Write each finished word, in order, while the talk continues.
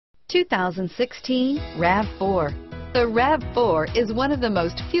2016 RAV4. The RAV4 is one of the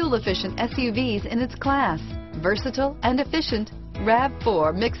most fuel-efficient SUVs in its class. Versatile and efficient,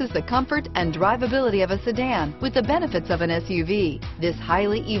 RAV4 mixes the comfort and drivability of a sedan with the benefits of an SUV. This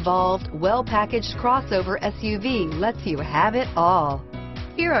highly evolved, well-packaged crossover SUV lets you have it all.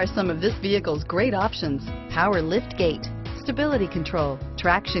 Here are some of this vehicle's great options: power liftgate, stability control,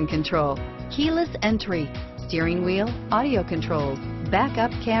 traction control, keyless entry, steering wheel audio controls,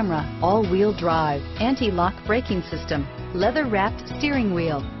 backup camera, all-wheel drive, anti-lock braking system, leather-wrapped steering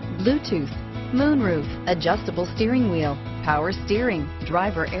wheel, Bluetooth, moonroof, adjustable steering wheel, power steering,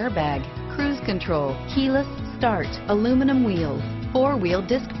 driver airbag, cruise control, keyless start, aluminum wheels, four-wheel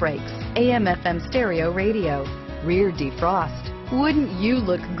disc brakes, AM/FM stereo radio, rear defrost. Wouldn't you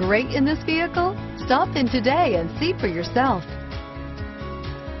look great in this vehicle? Stop in today and see for yourself.